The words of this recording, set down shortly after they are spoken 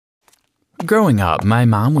Growing up, my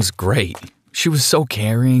mom was great. She was so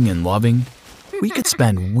caring and loving. We could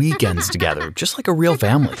spend weekends together, just like a real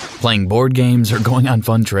family, playing board games or going on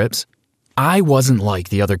fun trips. I wasn't like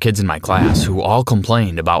the other kids in my class who all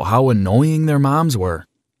complained about how annoying their moms were.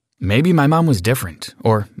 Maybe my mom was different,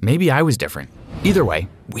 or maybe I was different. Either way,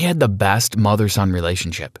 we had the best mother-son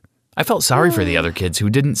relationship. I felt sorry for the other kids who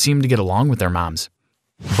didn't seem to get along with their moms.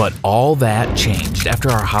 But all that changed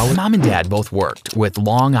after our holiday. Mom and Dad both worked, with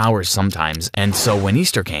long hours sometimes, and so when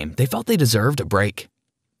Easter came, they felt they deserved a break.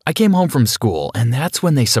 I came home from school, and that's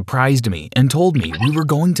when they surprised me and told me we were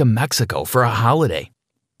going to Mexico for a holiday.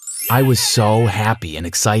 I was so happy and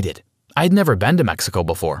excited. I'd never been to Mexico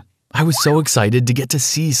before. I was so excited to get to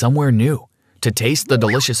see somewhere new, to taste the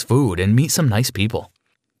delicious food and meet some nice people.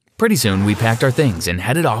 Pretty soon, we packed our things and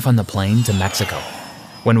headed off on the plane to Mexico.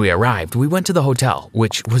 When we arrived, we went to the hotel,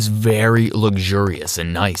 which was very luxurious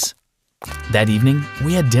and nice. That evening,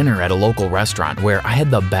 we had dinner at a local restaurant where I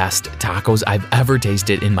had the best tacos I've ever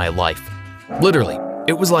tasted in my life. Literally,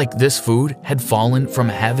 it was like this food had fallen from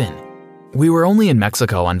heaven. We were only in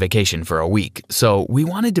Mexico on vacation for a week, so we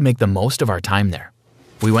wanted to make the most of our time there.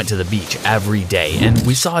 We went to the beach every day and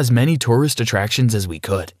we saw as many tourist attractions as we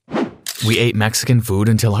could. We ate Mexican food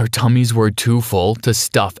until our tummies were too full to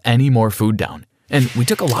stuff any more food down, and we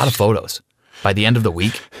took a lot of photos. By the end of the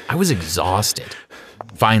week, I was exhausted.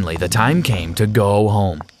 Finally, the time came to go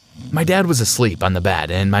home. My dad was asleep on the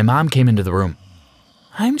bed and my mom came into the room.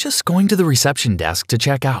 "I'm just going to the reception desk to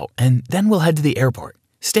check out and then we'll head to the airport.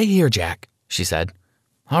 Stay here, Jack," she said.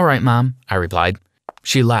 "All right, Mom," I replied.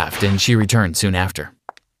 She left and she returned soon after.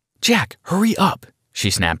 "Jack, hurry up,"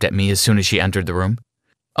 she snapped at me as soon as she entered the room.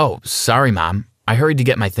 "Oh, sorry, Mom. I hurried to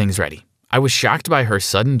get my things ready." I was shocked by her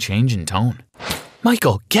sudden change in tone.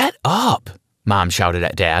 "Michael, get up," Mom shouted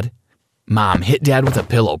at Dad. Mom hit Dad with a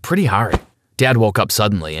pillow pretty hard. Dad woke up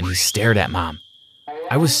suddenly and he stared at Mom.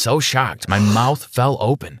 I was so shocked, my mouth fell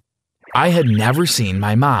open. I had never seen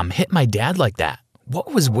my mom hit my dad like that.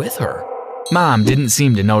 What was with her? Mom didn't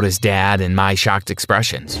seem to notice Dad and my shocked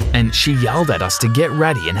expressions, and she yelled at us to get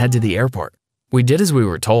ready and head to the airport. We did as we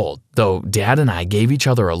were told, though Dad and I gave each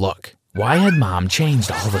other a look. Why had Mom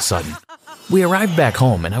changed all of a sudden? We arrived back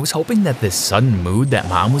home and I was hoping that this sudden mood that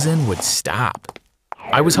Mom was in would stop.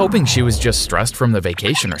 I was hoping she was just stressed from the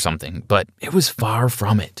vacation or something, but it was far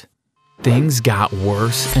from it. Things got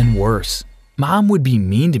worse and worse. Mom would be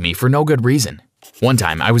mean to me for no good reason. One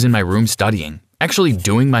time I was in my room studying, actually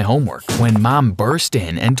doing my homework, when Mom burst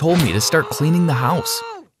in and told me to start cleaning the house.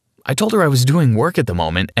 I told her I was doing work at the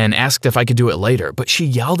moment and asked if I could do it later, but she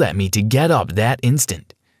yelled at me to get up that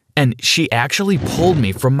instant. And she actually pulled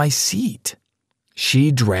me from my seat.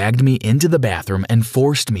 She dragged me into the bathroom and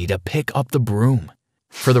forced me to pick up the broom.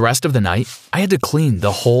 For the rest of the night, I had to clean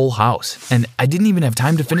the whole house, and I didn't even have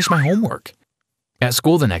time to finish my homework. At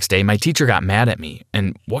school the next day, my teacher got mad at me,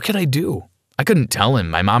 and what could I do? I couldn't tell him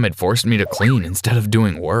my mom had forced me to clean instead of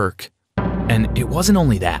doing work. And it wasn't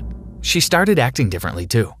only that. She started acting differently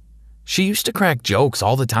too. She used to crack jokes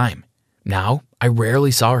all the time. Now, I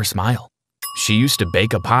rarely saw her smile. She used to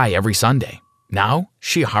bake a pie every Sunday. Now,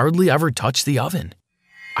 she hardly ever touched the oven.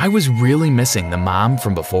 I was really missing the mom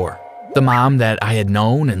from before. The mom that I had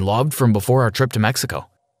known and loved from before our trip to Mexico.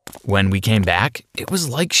 When we came back, it was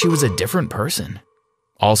like she was a different person.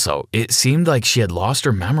 Also, it seemed like she had lost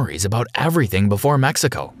her memories about everything before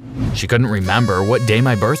Mexico. She couldn't remember what day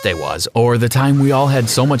my birthday was or the time we all had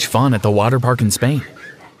so much fun at the water park in Spain.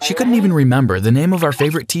 She couldn't even remember the name of our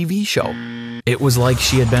favorite TV show. It was like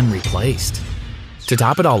she had been replaced. To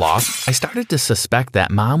top it all off, I started to suspect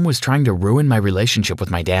that Mom was trying to ruin my relationship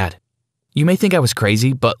with my dad. You may think I was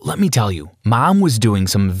crazy, but let me tell you, Mom was doing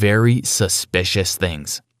some very suspicious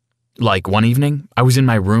things. Like one evening, I was in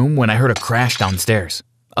my room when I heard a crash downstairs.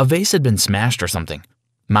 A vase had been smashed or something.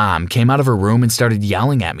 Mom came out of her room and started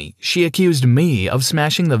yelling at me. She accused me of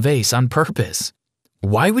smashing the vase on purpose.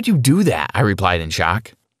 "Why would you do that?" I replied in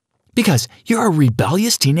shock. "Because you're a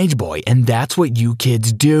rebellious teenage boy and that's what you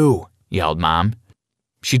kids do," yelled Mom.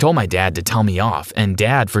 She told my dad to tell me off, and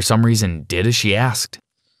Dad, for some reason, did as she asked.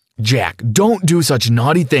 "Jack, don't do such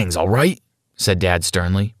naughty things, all right?" said Dad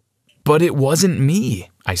sternly. "But it wasn't me,"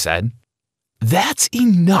 I said. "That's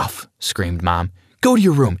enough," screamed Mom. "Go to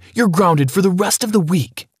your room. You're grounded for the rest of the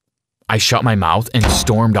week." I shut my mouth and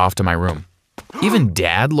stormed off to my room. Even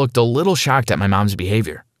Dad looked a little shocked at my mom's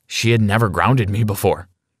behavior. She had never grounded me before.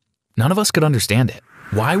 None of us could understand it.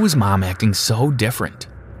 Why was Mom acting so different?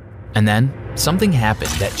 And then something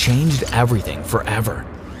happened that changed everything forever.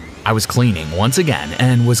 I was cleaning once again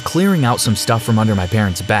and was clearing out some stuff from under my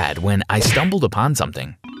parents' bed when I stumbled upon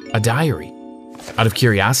something. A diary. Out of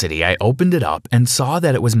curiosity, I opened it up and saw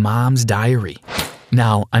that it was Mom's diary.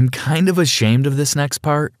 Now, I'm kind of ashamed of this next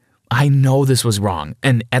part. I know this was wrong,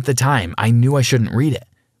 and at the time, I knew I shouldn't read it.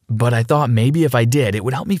 But I thought maybe if I did, it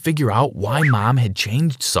would help me figure out why Mom had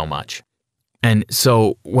changed so much. And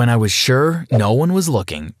so, when I was sure no one was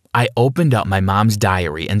looking, I opened up my mom's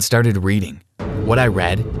diary and started reading. What I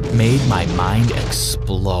read made my mind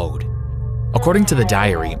explode. According to the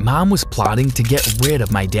diary, Mom was plotting to get rid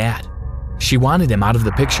of my dad. She wanted him out of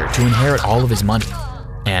the picture to inherit all of his money.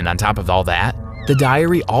 And on top of all that, the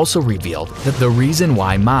diary also revealed that the reason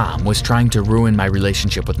why Mom was trying to ruin my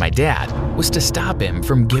relationship with my dad was to stop him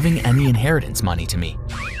from giving any inheritance money to me.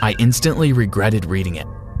 I instantly regretted reading it.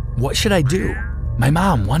 What should I do? My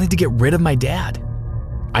mom wanted to get rid of my dad.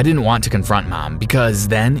 I didn't want to confront Mom because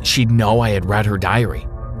then she'd know I had read her diary.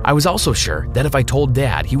 I was also sure that if I told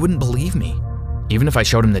Dad, he wouldn't believe me. Even if I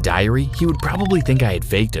showed him the diary, he would probably think I had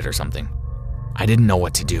faked it or something. I didn't know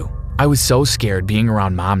what to do. I was so scared being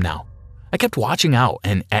around Mom now. I kept watching out,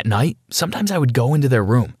 and at night, sometimes I would go into their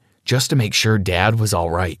room just to make sure Dad was all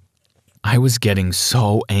right. I was getting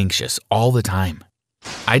so anxious all the time.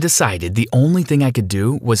 I decided the only thing I could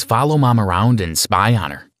do was follow Mom around and spy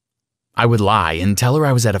on her. I would lie and tell her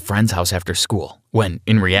I was at a friend's house after school, when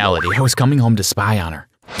in reality I was coming home to spy on her.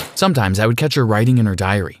 Sometimes I would catch her writing in her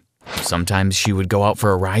diary. Sometimes she would go out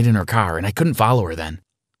for a ride in her car and I couldn't follow her then.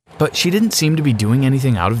 But she didn't seem to be doing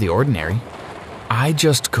anything out of the ordinary. I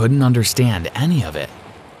just couldn't understand any of it.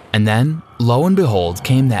 And then, lo and behold,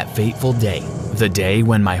 came that fateful day, the day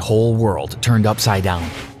when my whole world turned upside down.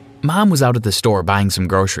 Mom was out at the store buying some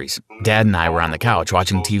groceries. Dad and I were on the couch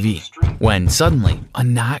watching TV, when suddenly a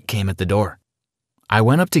knock came at the door. I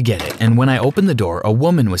went up to get it, and when I opened the door, a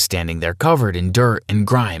woman was standing there covered in dirt and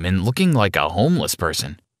grime and looking like a homeless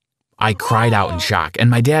person. I cried out in shock,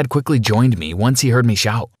 and my dad quickly joined me once he heard me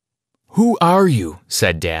shout. "Who are you?"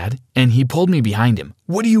 said Dad, and he pulled me behind him.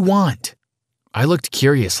 "What do you want?" I looked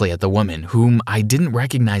curiously at the woman, whom I didn't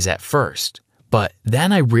recognize at first, but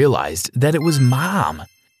then I realized that it was Mom.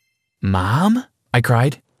 "Mom?" I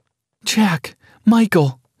cried. "Jack,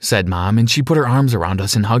 Michael," said Mom, and she put her arms around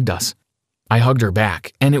us and hugged us. I hugged her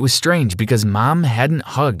back, and it was strange because Mom hadn't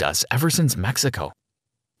hugged us ever since Mexico.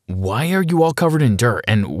 "Why are you all covered in dirt,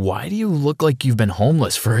 and why do you look like you've been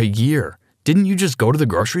homeless for a year? Didn't you just go to the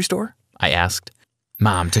grocery store?" I asked.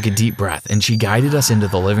 Mom took a deep breath, and she guided us into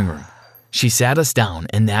the living room. She sat us down,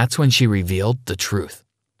 and that's when she revealed the truth.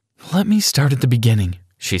 "Let me start at the beginning,"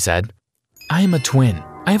 she said. "I am a twin.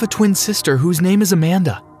 I have a twin sister whose name is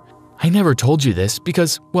Amanda. I never told you this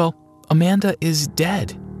because, well, Amanda is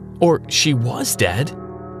dead. Or she was dead.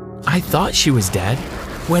 I thought she was dead.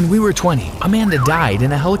 When we were 20, Amanda died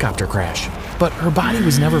in a helicopter crash, but her body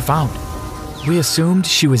was never found. We assumed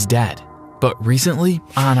she was dead, but recently,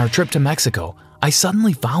 on our trip to Mexico, I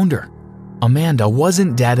suddenly found her. Amanda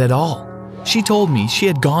wasn't dead at all. She told me she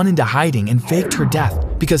had gone into hiding and faked her death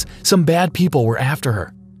because some bad people were after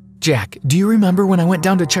her. Jack, do you remember when I went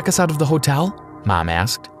down to check us out of the hotel?" Mom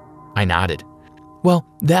asked. I nodded. "Well,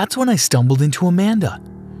 that's when I stumbled into Amanda.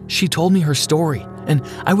 She told me her story, and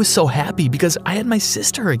I was so happy because I had my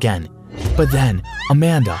sister again. But then,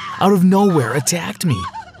 Amanda, out of nowhere, attacked me.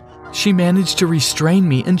 She managed to restrain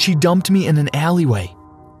me and she dumped me in an alleyway.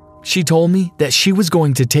 She told me that she was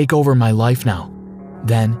going to take over my life now.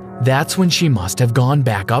 Then, that's when she must have gone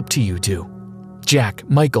back up to you two. Jack,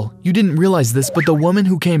 Michael, you didn't realize this, but the woman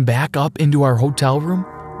who came back up into our hotel room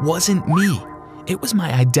wasn't me. It was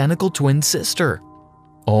my identical twin sister."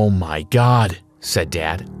 "Oh my God," said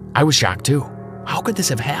Dad. I was shocked too. How could this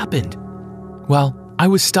have happened? "Well, I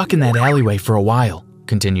was stuck in that alleyway for a while,"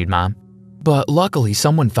 continued Mom. "But luckily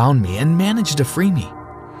someone found me and managed to free me.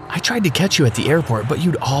 I tried to catch you at the airport, but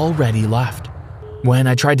you'd already left. When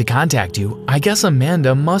I tried to contact you, I guess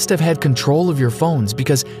Amanda must have had control of your phones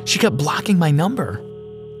because she kept blocking my number.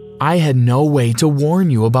 I had no way to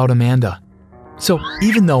warn you about Amanda. So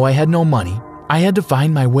even though I had no money, I had to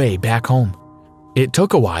find my way back home. It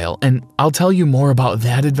took a while, and I'll tell you more about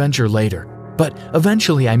that adventure later, but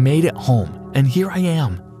eventually I made it home, and here I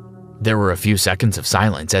am." There were a few seconds of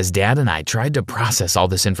silence as Dad and I tried to process all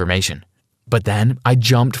this information. But then I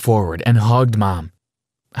jumped forward and hugged Mom.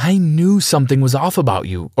 "I knew something was off about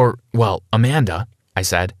you, or, well, Amanda," I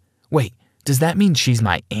said. "Wait, does that mean she's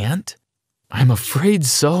my aunt?" "I'm afraid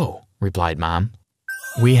so," replied Mom.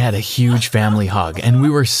 We had a huge family hug and we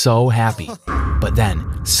were so happy. But then,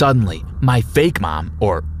 suddenly, my fake mom,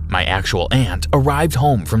 or my actual aunt, arrived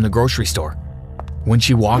home from the grocery store. When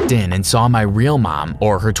she walked in and saw my real mom,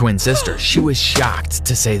 or her twin sister, she was shocked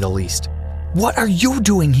to say the least. "What are you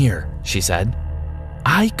doing here?" she said.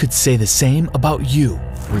 "I could say the same about you,"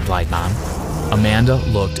 replied Mom. Amanda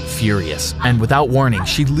looked furious, and without warning,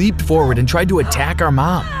 she leaped forward and tried to attack our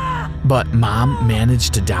mom. But Mom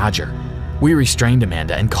managed to dodge her. We restrained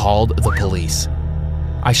Amanda and called the police.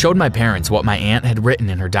 I showed my parents what my aunt had written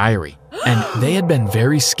in her diary, and they had been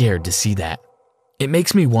very scared to see that. It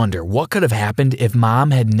makes me wonder what could have happened if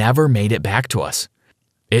Mom had never made it back to us.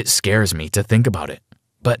 It scares me to think about it,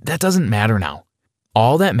 but that doesn't matter now.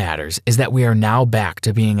 All that matters is that we are now back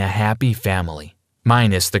to being a happy family,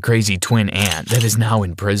 minus the crazy twin aunt that is now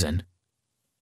in prison.